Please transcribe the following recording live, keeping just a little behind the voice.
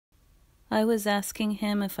I was asking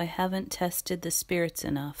him if I haven't tested the spirits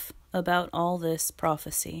enough about all this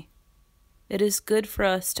prophecy. It is good for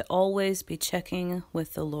us to always be checking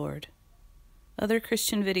with the Lord. Other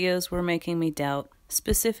Christian videos were making me doubt,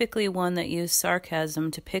 specifically one that used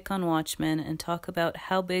sarcasm to pick on watchmen and talk about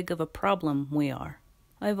how big of a problem we are.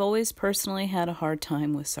 I've always personally had a hard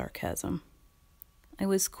time with sarcasm. I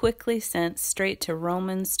was quickly sent straight to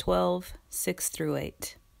Romans 12,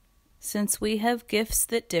 6-8. Since we have gifts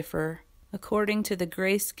that differ, according to the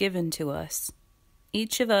grace given to us,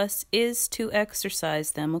 each of us is to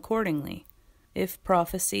exercise them accordingly. If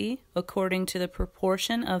prophecy, according to the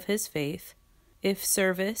proportion of his faith, if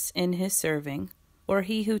service, in his serving, or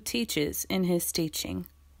he who teaches, in his teaching,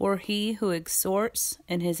 or he who exhorts,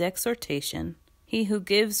 in his exhortation, he who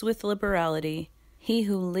gives with liberality, he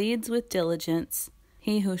who leads with diligence,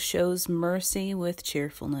 he who shows mercy with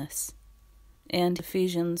cheerfulness. And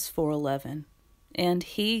Ephesians 4:11. And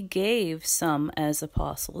he gave some as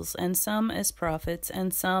apostles, and some as prophets,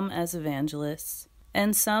 and some as evangelists,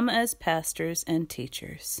 and some as pastors and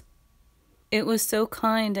teachers. It was so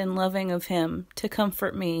kind and loving of him to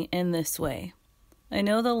comfort me in this way. I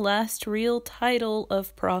know the last real title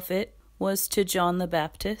of prophet was to John the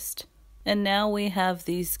Baptist, and now we have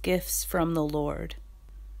these gifts from the Lord.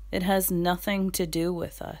 It has nothing to do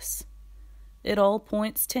with us. It all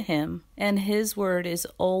points to him, and his word is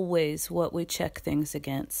always what we check things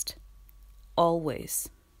against. Always.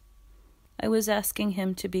 I was asking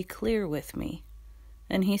him to be clear with me,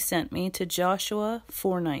 and he sent me to Joshua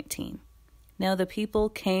 4:19. Now the people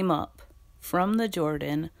came up from the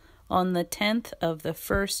Jordan on the 10th of the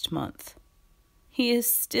first month. He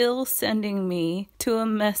is still sending me to a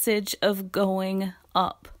message of going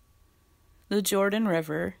up. The Jordan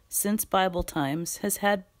River, since Bible times, has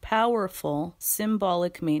had powerful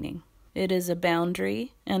symbolic meaning. It is a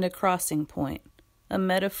boundary and a crossing point, a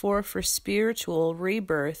metaphor for spiritual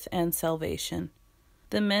rebirth and salvation.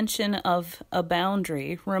 The mention of a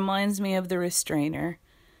boundary reminds me of the restrainer,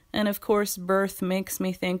 and of course birth makes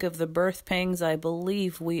me think of the birth pangs I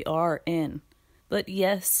believe we are in. But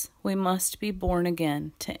yes, we must be born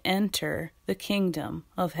again to enter the kingdom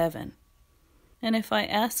of heaven. And if I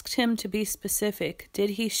asked him to be specific,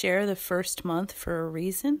 did he share the first month for a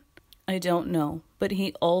reason? I don't know, but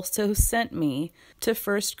he also sent me to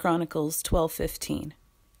 1 Chronicles 12:15.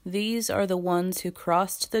 These are the ones who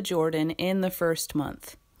crossed the Jordan in the first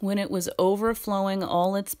month, when it was overflowing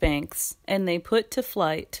all its banks, and they put to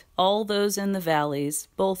flight all those in the valleys,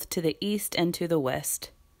 both to the east and to the west.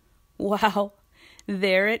 Wow,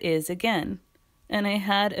 there it is again. And I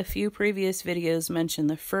had a few previous videos mention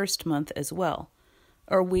the first month as well.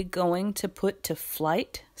 Are we going to put to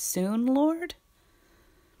flight soon, Lord?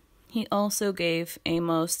 He also gave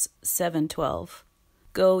Amos 7:12.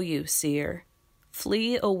 Go, you seer,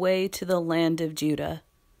 flee away to the land of Judah,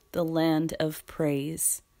 the land of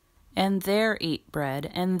praise, and there eat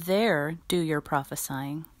bread, and there do your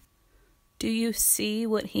prophesying. Do you see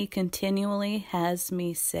what he continually has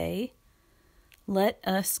me say? Let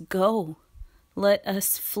us go. Let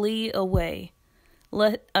us flee away.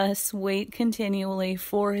 Let us wait continually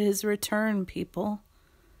for his return, people.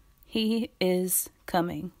 He is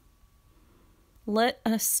coming. Let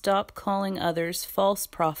us stop calling others false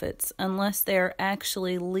prophets unless they are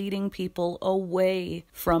actually leading people away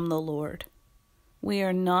from the Lord. We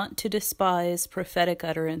are not to despise prophetic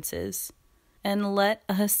utterances, and let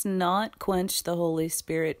us not quench the Holy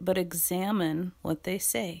Spirit, but examine what they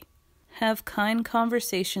say. Have kind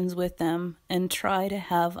conversations with them, and try to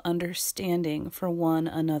have understanding for one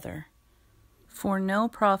another. For no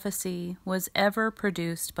prophecy was ever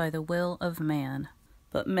produced by the will of man,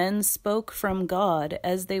 but men spoke from God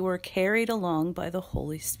as they were carried along by the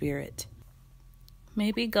Holy Spirit.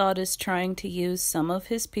 Maybe God is trying to use some of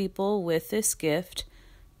his people with this gift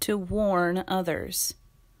to warn others.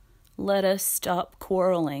 Let us stop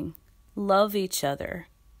quarreling. Love each other.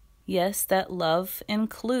 Yes, that love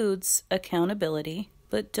includes accountability,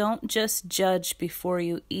 but don't just judge before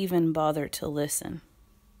you even bother to listen.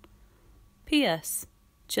 P.S.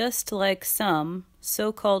 Just like some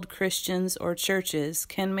so-called Christians or churches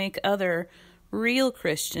can make other real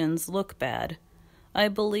Christians look bad, I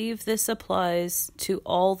believe this applies to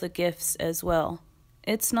all the gifts as well.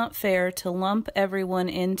 It's not fair to lump everyone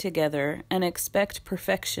in together and expect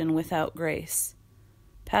perfection without grace.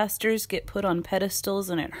 Pastors get put on pedestals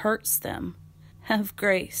and it hurts them. Have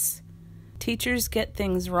grace. Teachers get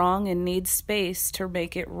things wrong and need space to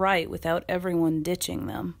make it right without everyone ditching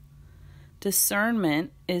them.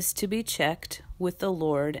 Discernment is to be checked with the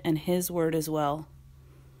Lord and his word as well.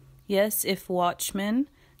 Yes, if watchmen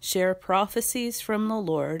share prophecies from the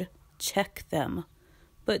Lord, check them.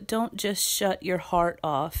 But don't just shut your heart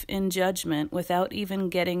off in judgment without even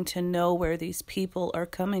getting to know where these people are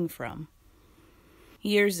coming from.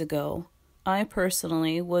 Years ago, I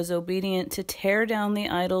personally was obedient to tear down the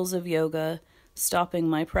idols of yoga, stopping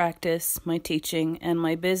my practice, my teaching, and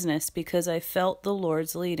my business because I felt the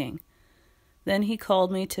Lord's leading. Then He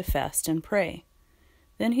called me to fast and pray.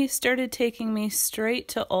 Then He started taking me straight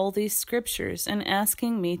to all these scriptures and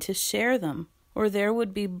asking me to share them, or there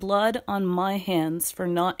would be blood on my hands for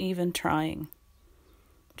not even trying.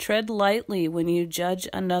 Tread lightly when you judge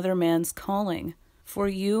another man's calling, for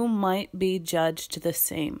you might be judged the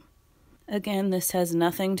same. Again, this has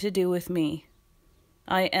nothing to do with me.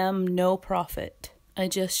 I am no prophet. I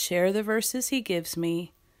just share the verses He gives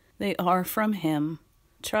me. They are from Him.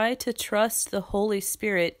 Try to trust the Holy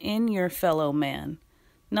Spirit in your fellow man,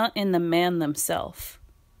 not in the man themselves.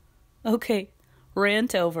 Okay,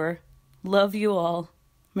 rant over. Love you all.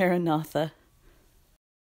 Maranatha.